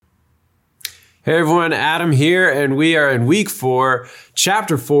Hey everyone, Adam here, and we are in week 4,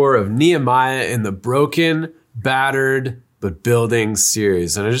 chapter 4 of Nehemiah in the Broken, Battered, but Building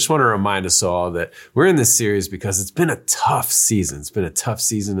series. And I just want to remind us all that we're in this series because it's been a tough season. It's been a tough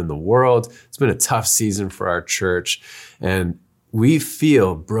season in the world. It's been a tough season for our church. And we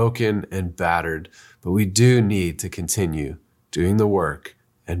feel broken and battered, but we do need to continue doing the work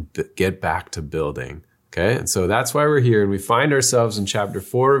and get back to building. Okay, and so that's why we're here, and we find ourselves in chapter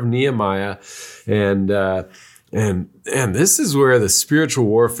 4 of Nehemiah, and this is where the spiritual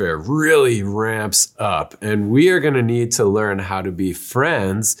warfare really ramps up, and we are going to need to learn how to be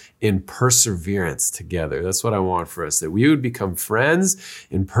friends in perseverance together. That's what I want for us, that we would become friends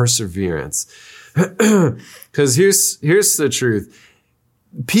in perseverance. Because here's the truth: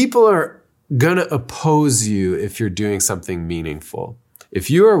 people are going to oppose you if you're doing something meaningful. If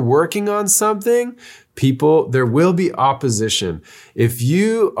you are working on something, there will be opposition. If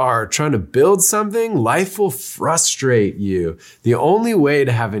you are trying to build something, life will frustrate you. The only way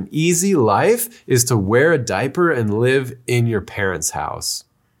to have an easy life is to wear a diaper and live in your parents' house.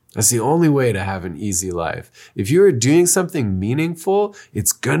 That's the only way to have an easy life. If you are doing something meaningful,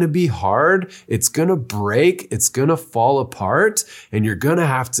 it's going to be hard. It's going to break. It's going to fall apart, and you're going to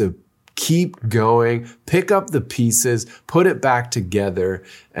have to keep going, pick up the pieces, put it back together,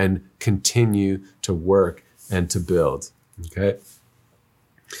 and continue to work and to build. Okay?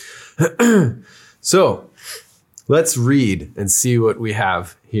 So, let's read and see what we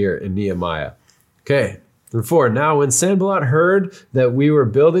have here in Nehemiah. Okay, number 4. Now, when Sanballat heard that we were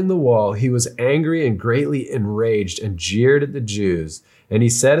building the wall, he was angry and greatly enraged and jeered at the Jews. And he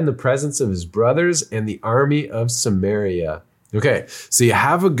said in the presence of his brothers and the army of Samaria. Okay, so you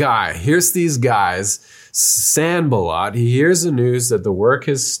have a guy, here's these guys, Sanballat, he hears the news that the work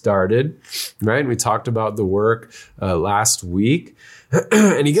has started, right? We talked about the work last week,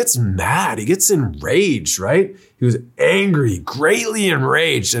 and he gets mad, he gets enraged, right? He was angry, greatly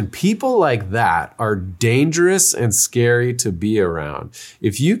enraged, and people like that are dangerous and scary to be around.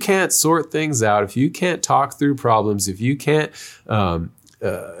 If you can't sort things out, if you can't talk through problems, if you can't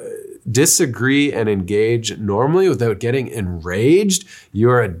disagree and engage normally without getting enraged,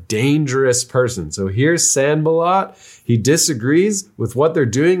 you're a dangerous person. So here's Sanballat. He disagrees with what they're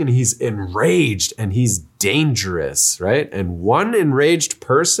doing and he's enraged and he's dangerous, right? And one enraged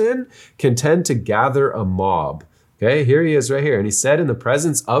person can tend to gather a mob. Okay, here he is right here. And he said in the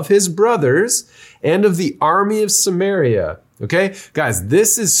presence of his brothers and of the army of Samaria. Okay, guys,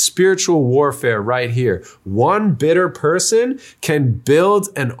 this is spiritual warfare right here. One bitter person can build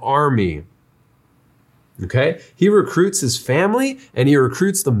an army. Okay, he recruits his family and he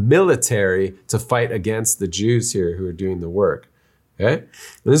recruits the military to fight against the Jews here who are doing the work. Okay, and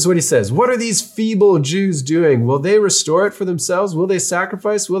this is what he says. What are these feeble Jews doing? Will they restore it for themselves? Will they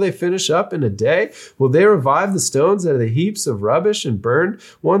sacrifice? Will they finish up in a day? Will they revive the stones out of the heaps of rubbish and burn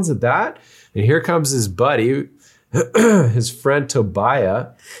ones at that? And here comes his buddy, his friend Tobiah,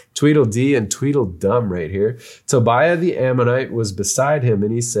 Tweedledee and Tweedledum right here. Tobiah the Ammonite was beside him,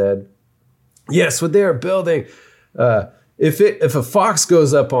 and he said, yes, what they are building, if a fox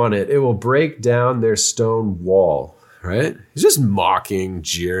goes up on it, it will break down their stone wall, right? He's just mocking,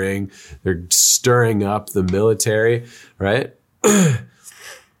 jeering. They're stirring up the military, right? This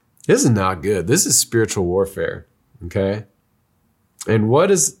is not good. This is spiritual warfare, okay? And what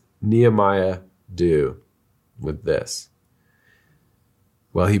does Nehemiah do with this?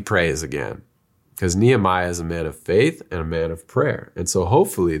 Well, he prays again, because Nehemiah is a man of faith and a man of prayer. And so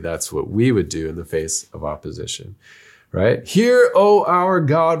hopefully that's what we would do in the face of opposition, right? Hear, O our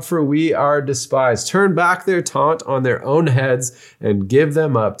God, for we are despised. Turn back their taunt on their own heads and give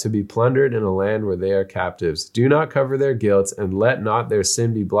them up to be plundered in a land where they are captives. Do not cover their guilt and let not their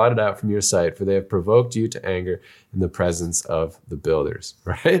sin be blotted out from your sight, for they have provoked you to anger in the presence of the builders,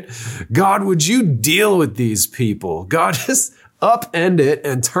 right? God, would you deal with these people? God, just upend it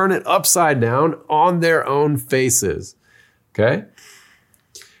and turn it upside down on their own faces, okay?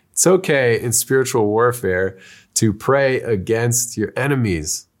 It's okay in spiritual warfare to pray against your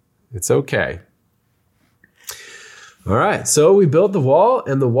enemies. It's okay. All right, so we built the wall,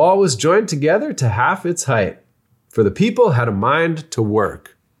 and the wall was joined together to half its height, for the people had a mind to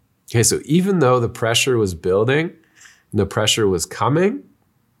work. Okay, so even though the pressure was building, the pressure was coming,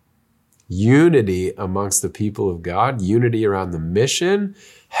 unity amongst the people of God, unity around the mission,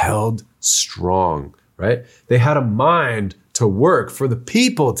 held strong, right? They had a mind to work for the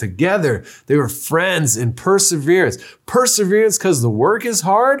people together. They were friends in perseverance. Perseverance because the work is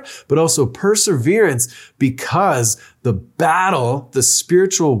hard, but also perseverance because the battle, the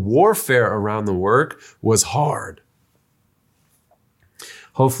spiritual warfare around the work was hard.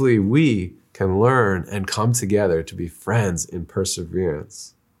 Hopefully we can learn and come together to be friends in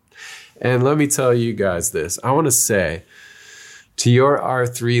perseverance. And let me tell you guys this. I want to say to your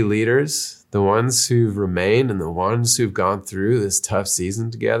R3 leaders, the ones who've remained and the ones who've gone through this tough season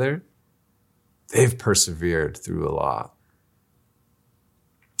together, they've persevered through a lot.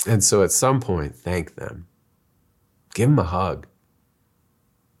 And so at some point, thank them. Give them a hug.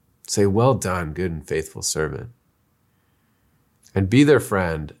 Say, well done, good and faithful servant. And be their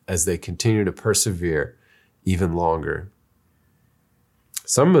friend as they continue to persevere even longer.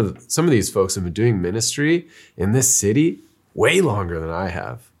 Some of these folks have been doing ministry in this city way longer than I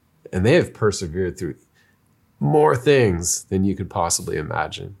have. And they have persevered through more things than you could possibly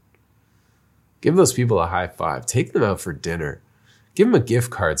imagine. Give those people a high five. Take them out for dinner. Give them a gift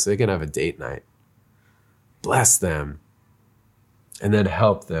card so they can have a date night. Bless them. And then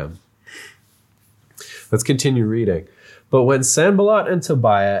help them. Let's continue reading. But when Sanballat and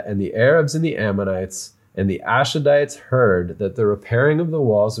Tobiah and the Arabs and the Ammonites and the Ashdodites heard that the repairing of the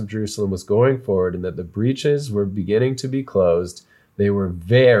walls of Jerusalem was going forward and that the breaches were beginning to be closed, they were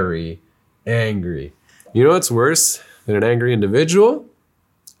very angry. You know what's worse than an angry individual?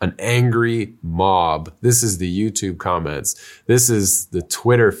 An angry mob. This is the YouTube comments. This is the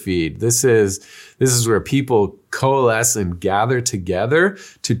Twitter feed. This is where people coalesce and gather together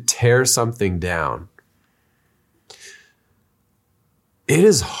to tear something down. It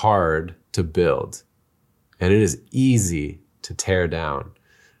is hard to build, and it is easy to tear down.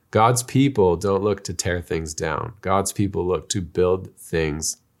 God's people don't look to tear things down. God's people look to build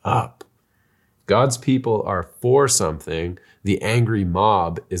things up. God's people are for something. The angry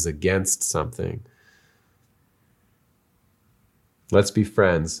mob is against something. Let's be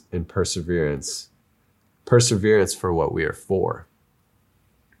friends in perseverance. Perseverance for what we are for.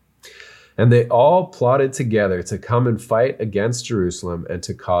 And they all plotted together to come and fight against Jerusalem and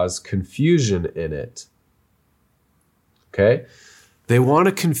to cause confusion in it. Okay? They want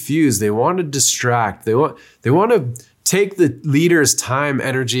to confuse. They want to distract. They want to take the leader's time,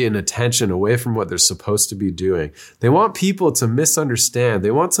 energy, and attention away from what they're supposed to be doing. They want people to misunderstand.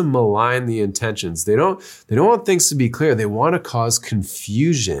 They want to malign the intentions. They don't want things to be clear. They want to cause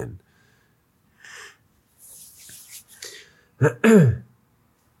confusion.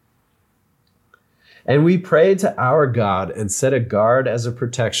 And we prayed to our God and set a guard as a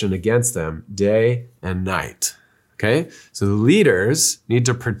protection against them day and night. Okay? So the leaders need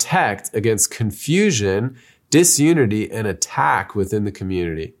to protect against confusion, disunity, and attack within the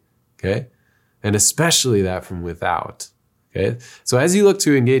community. Okay? And especially that from without. Okay? So as you look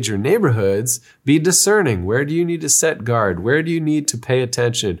to engage your neighborhoods, be discerning. Where do you need to set guard? Where do you need to pay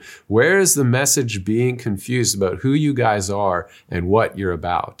attention? Where is the message being confused about who you guys are and what you're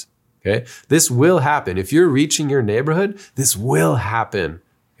about? Okay? This will happen. If you're reaching your neighborhood, this will happen.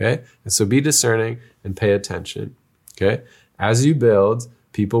 Okay? And so be discerning and pay attention. Okay? As you build,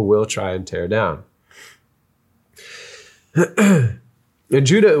 people will try and tear down. In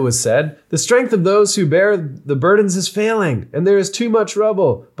Judah it was said, the strength of those who bear the burdens is failing, and there is too much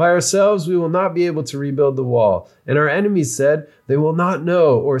rubble. By ourselves we will not be able to rebuild the wall. And our enemies said, they will not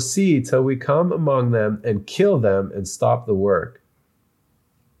know or see till we come among them and kill them and stop the work.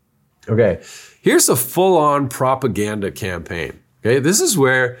 Okay, here's a full-on propaganda campaign. Okay, this is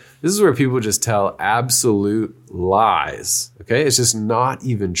where people just tell absolute lies. Okay, it's just not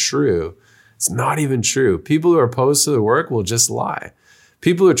even true. It's not even true. People who are opposed to the work will just lie.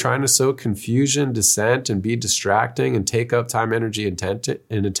 People who are trying to sow confusion, dissent, and be distracting and take up time, energy,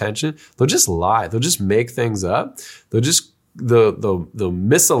 and attention, they'll just lie. They'll just make things up. They'll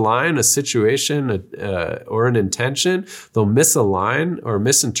misalign a situation or an intention. They'll misalign or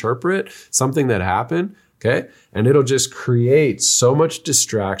misinterpret something that happened. Okay. And it'll just create so much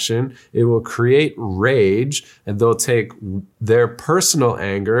distraction. It will create rage, and they'll take their personal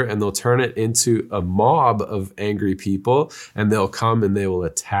anger and they'll turn it into a mob of angry people, and they'll come and they will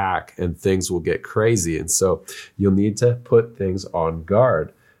attack, and things will get crazy. And so you'll need to put things on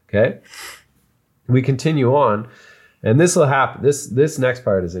guard. Okay. We continue on, and this will happen. This next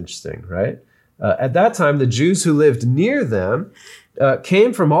part is interesting, right? At that time, the Jews who lived near them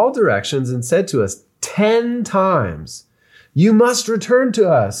came from all directions and said to us 10 times, you must return to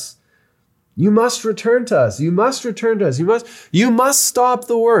us. You must return to us. You must return to us. You must stop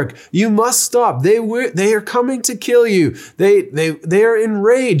the work. You must stop. They are coming to kill you. They are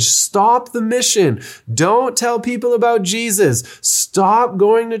enraged. Stop the mission. Don't tell people about Jesus. Stop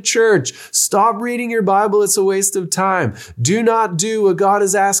going to church. Stop reading your Bible. It's a waste of time. Do not do what God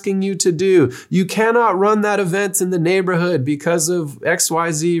is asking you to do. You cannot run that event in the neighborhood because of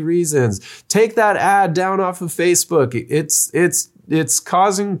XYZ reasons. Take that ad down off of Facebook. It's it's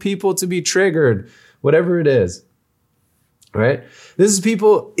causing people to be triggered, whatever it is, right? This is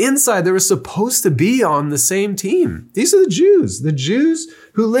people inside that were supposed to be on the same team. These are the Jews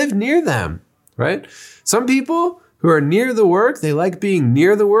who live near them, right? Some people who are near the work, they like being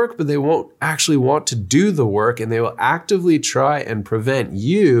near the work, but they won't actually want to do the work, and they will actively try and prevent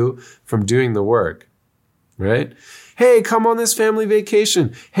you from doing the work, right? Hey, come on this family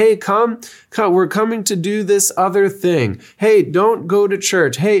vacation. Hey, come, we're coming to do this other thing. Hey, don't go to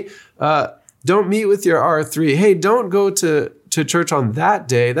church. Hey, don't meet with your R3. Hey, don't go to church on that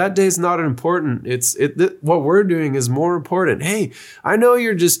day. That day is not important. What we're doing is more important. Hey, I know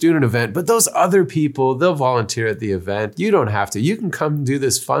you're just doing an event, but those other people, they'll volunteer at the event. You don't have to. You can come do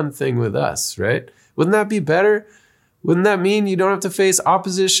this fun thing with us, right? Wouldn't that be better? Wouldn't that mean you don't have to face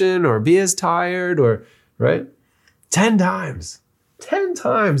opposition or be as tired or, right? 10 times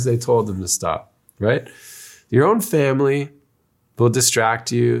they told them to stop, right? Your own family will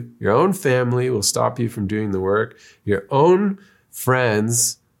distract you. Your own family will stop you from doing the work. Your own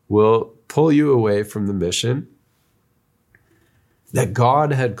friends will pull you away from the mission that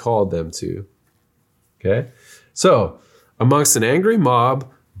God had called them to. Okay? So, amongst an angry mob,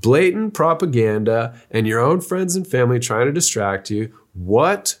 blatant propaganda, and your own friends and family trying to distract you,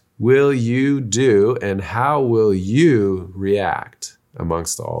 what will you do and how will you react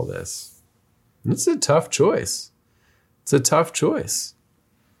amongst all this? It's a tough choice. It's a tough choice.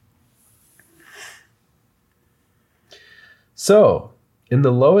 So, in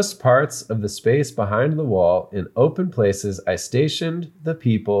the lowest parts of the space behind the wall, in open places, I stationed the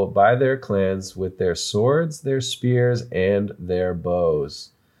people by their clans with their swords, their spears, and their bows.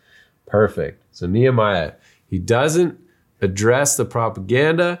 Perfect. So Nehemiah, he doesn't address the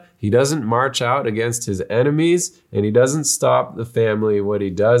propaganda. He doesn't march out against his enemies, and he doesn't stop the family. What he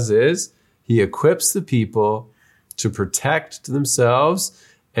does is he equips the people to protect themselves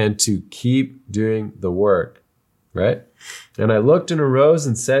and to keep doing the work, right? And I looked and arose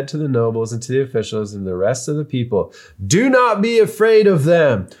and said to the nobles and to the officials and the rest of the people, do not be afraid of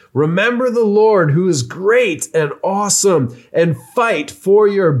them. Remember the Lord who is great and awesome, and fight for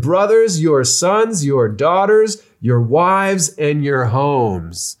your brothers, your sons, your daughters, your wives, and your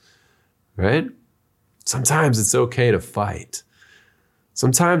homes, right? Sometimes it's okay to fight.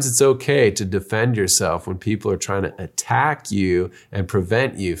 Sometimes it's okay to defend yourself when people are trying to attack you and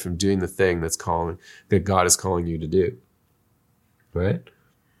prevent you from doing the thing that God is calling you to do. Right?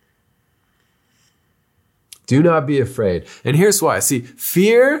 Do not be afraid. And here's why. See,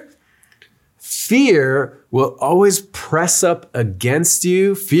 fear will always press up against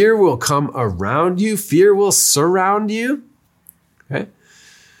you. Fear will come around you. Fear will surround you. Okay?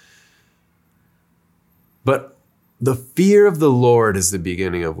 But the fear of the Lord is the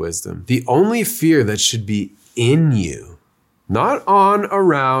beginning of wisdom. The only fear that should be in you, not on,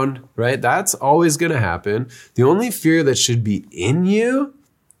 around, right? That's always going to happen. The only fear that should be in you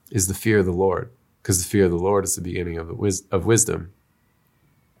is the fear of the Lord, because the fear of the Lord is the beginning of wisdom.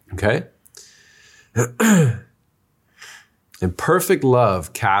 Okay? And perfect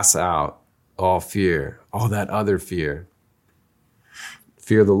love casts out all fear, all that other fear.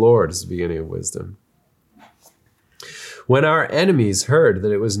 Fear of the Lord is the beginning of wisdom. When our enemies heard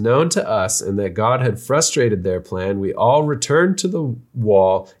that it was known to us and that God had frustrated their plan, we all returned to the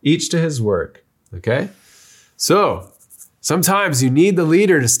wall, each to his work. Okay? So, sometimes you need the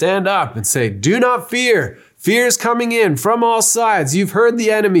leader to stand up and say, do not fear. Fear is coming in from all sides. You've heard the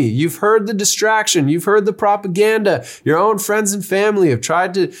enemy. You've heard the distraction. You've heard the propaganda. Your own friends and family have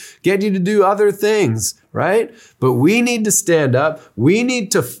tried to get you to do other things, right? But we need to stand up. We need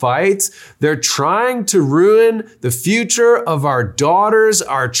to fight. They're trying to ruin the future of our daughters,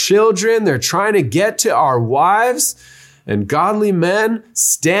 our children. They're trying to get to our wives. And godly men,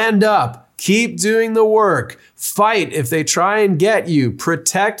 stand up. Keep doing the work. Fight if they try and get you.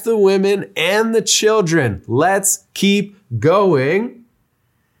 Protect the women and the children. Let's keep going.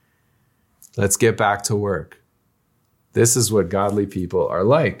 Let's get back to work. This is what godly people are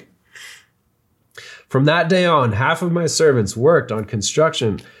like. From that day on, half of my servants worked on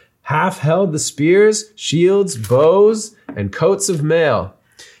construction. Half held the spears, shields, bows, and coats of mail.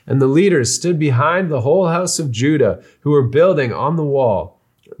 And the leaders stood behind the whole house of Judah, who were building on the wall.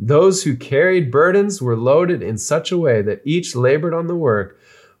 Those who carried burdens were loaded in such a way that each labored on the work,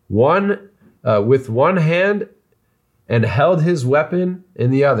 with one hand and held his weapon in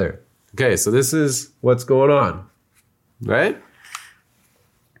the other. Okay, so this is what's going on, right?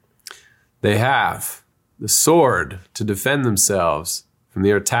 They have the sword to defend themselves from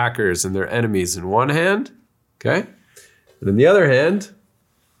their attackers and their enemies in one hand, okay? And in the other hand,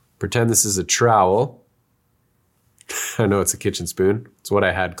 pretend this is a trowel. I know it's a kitchen spoon. It's what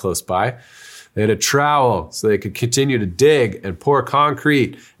I had close by. They had a trowel so they could continue to dig and pour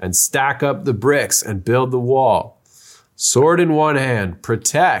concrete and stack up the bricks and build the wall. Sword in one hand,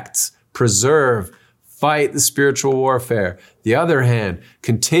 protect, preserve, fight the spiritual warfare. The other hand,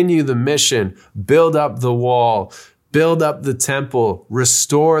 continue the mission, build up the wall, build up the temple,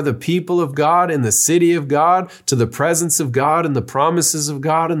 restore the people of God in the city of God to the presence of God and the promises of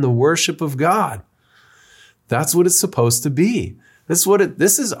God and the worship of God. That's what it's supposed to be.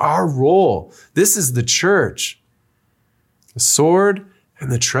 This is our role. This is the church. The sword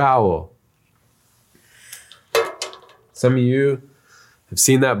and the trowel. Some of you have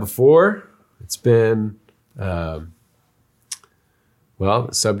seen that before. It's been, the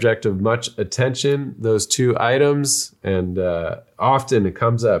subject of much attention, those two items, and often it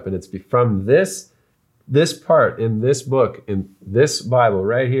comes up, and it's from this part in this book, in this Bible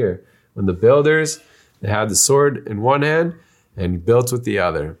right here, when the builders, they had the sword in one hand and built with the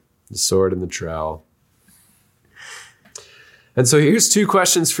other, the sword and the trowel. And so here's two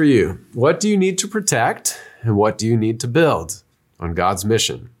questions for you. What do you need to protect, and what do you need to build on God's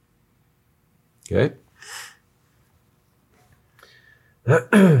mission? Okay?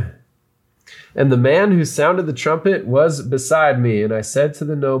 And the man who sounded the trumpet was beside me, and I said to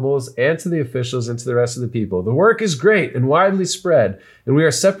the nobles and to the officials and to the rest of the people, the work is great and widely spread, and we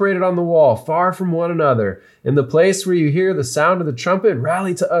are separated on the wall, far from one another. In the place where you hear the sound of the trumpet,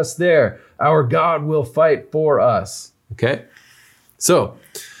 rally to us there. Our God will fight for us. Okay? So,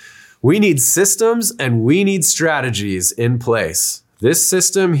 we need systems and we need strategies in place. This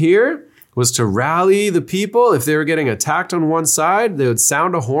system here was to rally the people. If they were getting attacked on one side, they would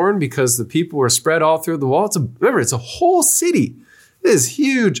sound a horn because the people were spread all through the wall. Remember, it's a whole city. This is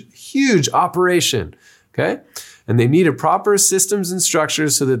huge, huge operation, okay? And they needed proper systems and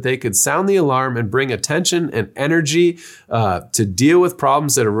structures so that they could sound the alarm and bring attention and energy to deal with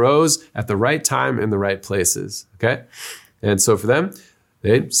problems that arose at the right time in the right places, okay? And so for them,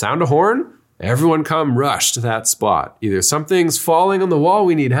 they'd sound a horn. Everyone come rush to that spot. Either something's falling on the wall,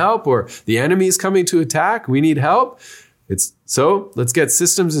 we need help, or the enemy's coming to attack, we need help. So let's get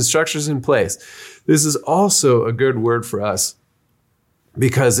systems and structures in place. This is also a good word for us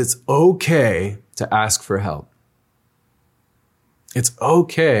because it's okay to ask for help. It's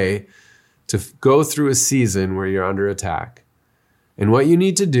okay to go through a season where you're under attack. And what you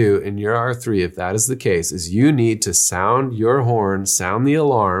need to do in your R3, if that is the case, is you need to sound your horn, sound the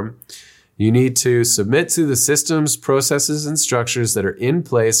alarm. You need to submit to the systems, processes, and structures that are in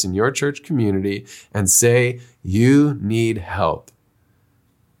place in your church community and say, you need help.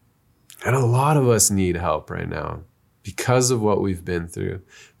 And a lot of us need help right now because of what we've been through,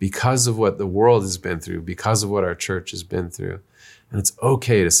 because of what the world has been through, because of what our church has been through. And it's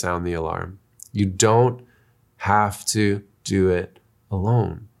okay to sound the alarm. You don't have to do it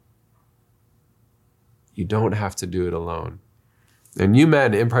alone. You don't have to do it alone. And you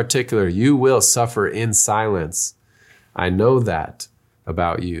men in particular, you will suffer in silence. I know that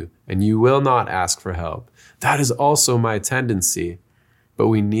about you, and you will not ask for help. That is also my tendency. But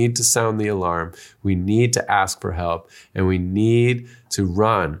we need to sound the alarm. We need to ask for help, and we need to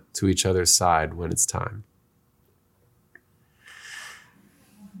run to each other's side when it's time.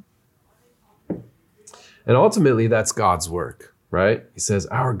 And ultimately, that's God's work, right? He says,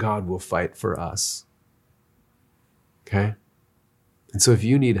 our God will fight for us. Okay? And so if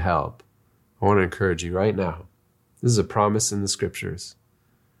you need help, I want to encourage you right now. This is a promise in the scriptures.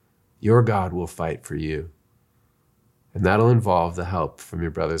 Your God will fight for you. And that'll involve the help from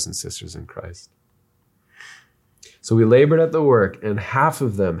your brothers and sisters in Christ. So we labored at the work, and half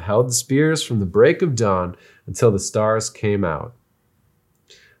of them held the spears from the break of dawn until the stars came out.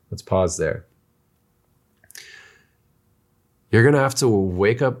 Let's pause there. You're going to have to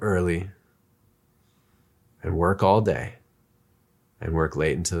wake up early and work all day and work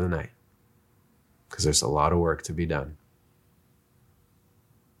late into the night because there's a lot of work to be done.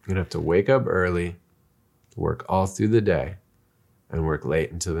 You're going to have to wake up early, work all through the day, and work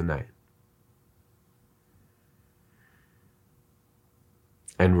late into the night.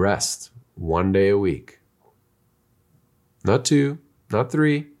 And rest one day a week. Not 2, not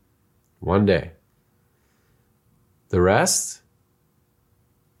 3, one day. The rest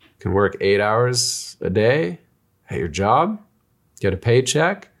can work 8 hours a day at your job, get a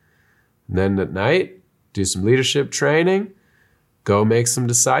paycheck, and then at night, do some leadership training, go make some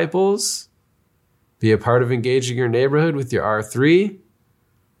disciples, be a part of engaging your neighborhood with your R3,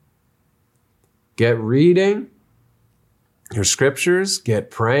 get reading your scriptures,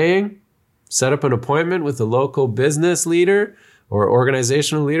 get praying, set up an appointment with a local business leader or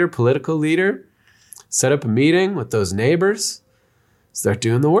organizational leader, political leader, Set up a meeting with those neighbors. Start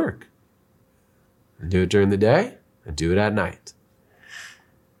doing the work. And do it during the day and do it at night.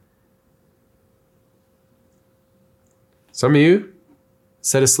 Some of you,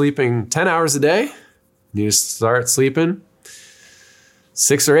 instead of sleeping 10 hours a day, you need to start sleeping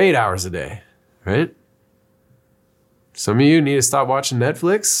 6 or 8 hours a day, right? Some of you need to stop watching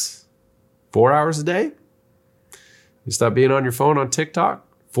Netflix 4 hours a day. You stop being on your phone on TikTok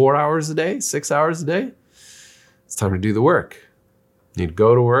 4 hours a day, 6 hours a day. It's time to do the work. You need to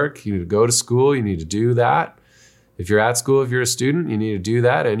go to work. You need to go to school. You need to do that. If you're at school, if you're a student, you need to do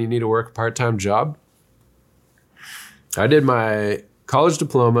that, and you need to work a part-time job. I did my college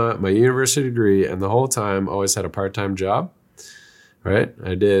diploma, my university degree, and the whole time always had a part-time job, right?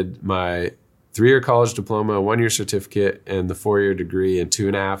 I did my 3-year college diploma, 1-year certificate, and the 4-year degree in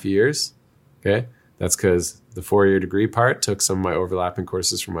 2.5 years, okay? That's because the 4-year degree part took some of my overlapping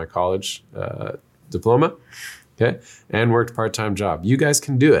courses from my college diploma, okay? And worked a part-time job. You guys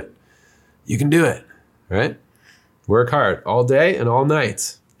can do it. You can do it, right? Work hard all day and all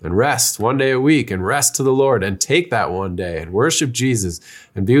night. And rest 1 day a week and rest to the Lord and take that 1 day and worship Jesus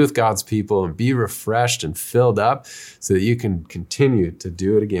and be with God's people and be refreshed and filled up so that you can continue to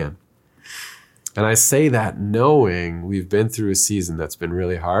do it again. And I say that knowing we've been through a season that's been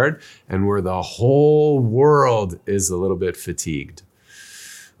really hard and where the whole world is a little bit fatigued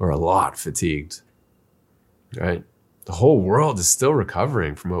or a lot fatigued, right? The whole world is still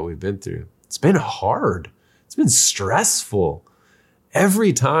recovering from what we've been through. It's been hard. It's been stressful.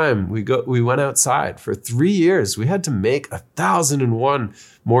 Every time we went outside for 3 years, we had to make 1,001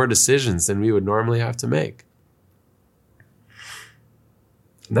 more decisions than we would normally have to make.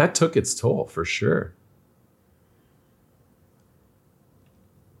 And that took its toll for sure.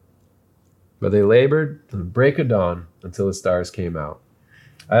 But they labored from the break of dawn until the stars came out.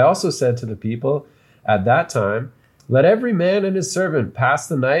 I also said to the people at that time, let every man and his servant pass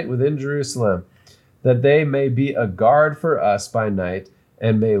the night within Jerusalem, that they may be a guard for us by night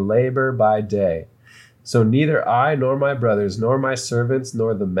and may labor by day. So neither I nor my brothers nor my servants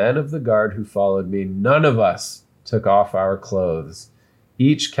nor the men of the guard who followed me, none of us took off our clothes.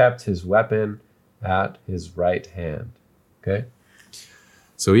 Each kept his weapon at his right hand. Okay?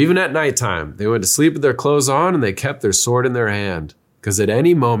 So even at nighttime, they went to sleep with their clothes on and they kept their sword in their hand because at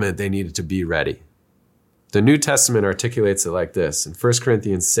any moment they needed to be ready. The New Testament articulates it like this. In 1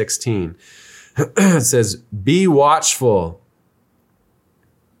 Corinthians 16, it says, be watchful.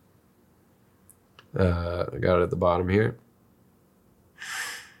 I got it at the bottom here.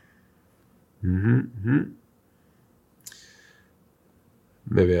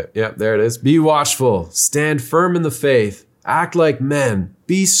 Maybe, yeah, there it is. Be watchful, stand firm in the faith, act like men,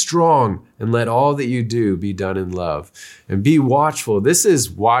 be strong, and let all that you do be done in love. And be watchful. This is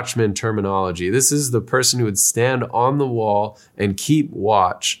watchman terminology. This is the person who would stand on the wall and keep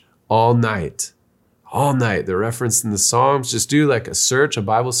watch all night. All night. They're referenced in the Psalms. Just do like a search, a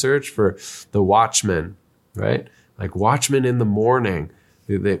Bible search for the watchmen, right? Like watchmen in the morning.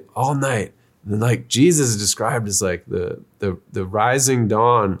 They all night. And like Jesus is described as like the rising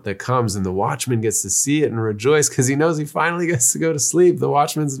dawn that comes and the watchman gets to see it and rejoice because he knows he finally gets to go to sleep. The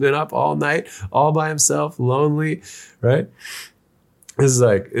watchman's been up all night, all by himself, lonely, right? This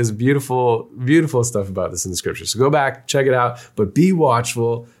is beautiful, beautiful stuff about this in the scripture. So go back, check it out, but be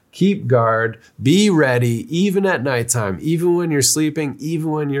watchful, keep guard, be ready, even at nighttime, even when you're sleeping, even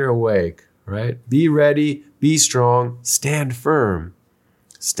when you're awake, right? Be ready, be strong, stand firm.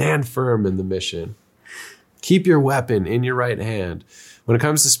 Stand firm in the mission. Keep your weapon in your right hand. When it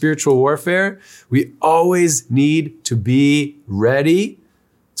comes to spiritual warfare, we always need to be ready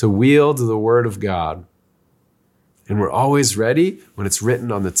to wield the word of God. And we're always ready when it's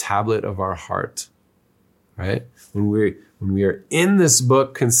written on the tablet of our heart, right? When we are in this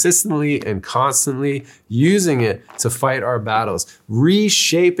book consistently and constantly using it to fight our battles,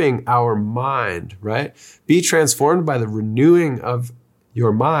 reshaping our mind, right? Be transformed by the renewing of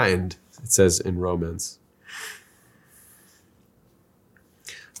your mind, it says in Romans.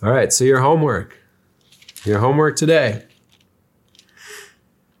 All right, so your homework today.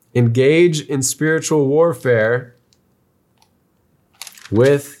 Engage in spiritual warfare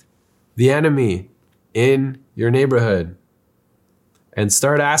with the enemy in your neighborhood. And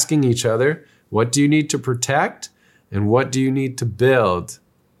start asking each other, what do you need to protect and what do you need to build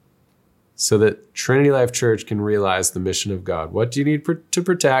so that Trinity Life Church can realize the mission of God? What do you need to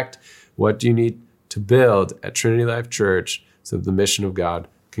protect? What do you need to build at Trinity Life Church so that the mission of God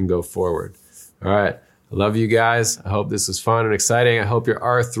can go forward? All right. I love you guys. I hope this was fun and exciting. I hope your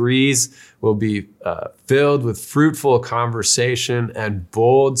R3s will be filled with fruitful conversation and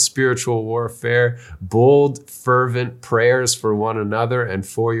bold spiritual warfare, bold, fervent prayers for one another and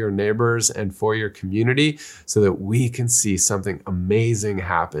for your neighbors and for your community, so that we can see something amazing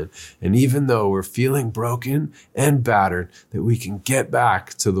happen. And even though we're feeling broken and battered, that we can get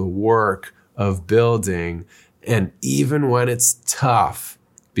back to the work of building. And even when it's tough,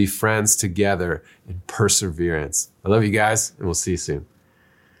 be friends together in perseverance. I love you guys, and we'll see you soon.